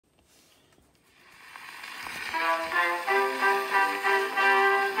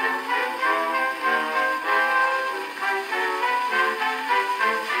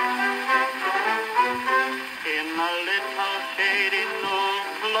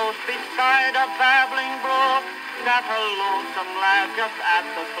close beside a babbling brook sat a lonesome lad just at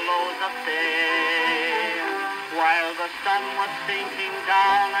the close of day. While the sun was sinking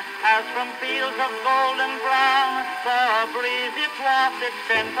down, as from fields of golden brown, the breeze it wafted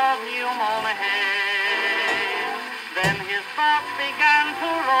scent of new-mown hay. Then his thoughts began to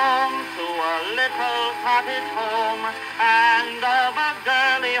roam to a little cottage home, and of a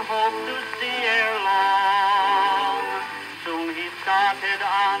girl he hoped to see ere long. Soon he started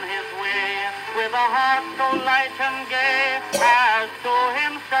on his way, with a heart so light and gay, as to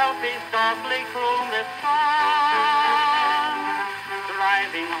himself he softly crooned this song,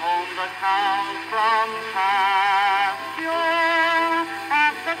 driving home the cows from pasture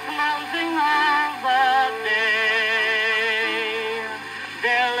at the closing of the day.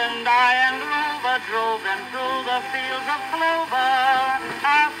 Bill and I and Rover drove them through the fields of clover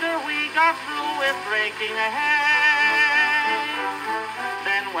after we got through with breaking hay.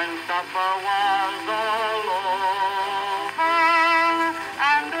 Then when supper was all over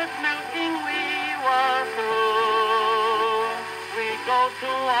and with milking we were through, we'd go to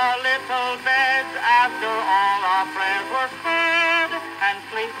our little beds after all our prayers were said, and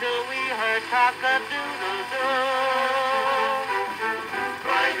sleep till we heard cock-a-doodle-doo.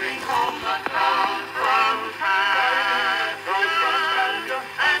 Driving home the town from pasture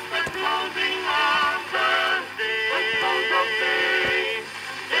at the closing of the day.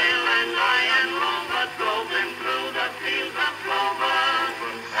 Bill and I and Rover drove them through the fields of clover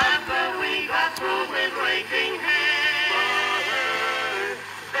after we got through with raking hay.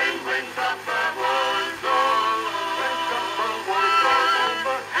 Then when supper was all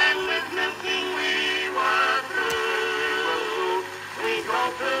over and with milking we were through, we go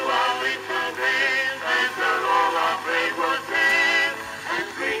to our little graves after all our praise was said, and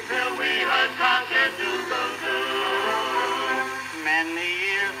sleep till we heard cock-a-doodle-doo. Many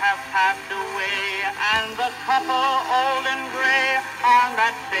years have passed away, and the couple old and gray on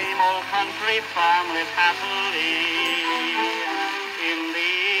that same old country farm live happily. In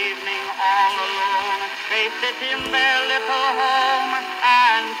the evening, all alone, they sit in their little home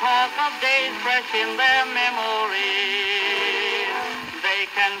and talk of days fresh in their memory. They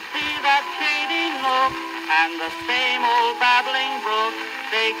can see that shady nook and the same old babbling brook.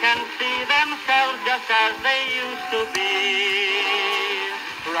 They can see themselves just as they used to be.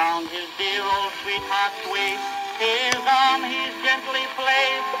 Round his dear old sweetheart's waist, his arm he's gently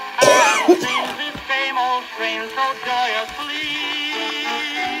placed, and sings his same old strain so joyously.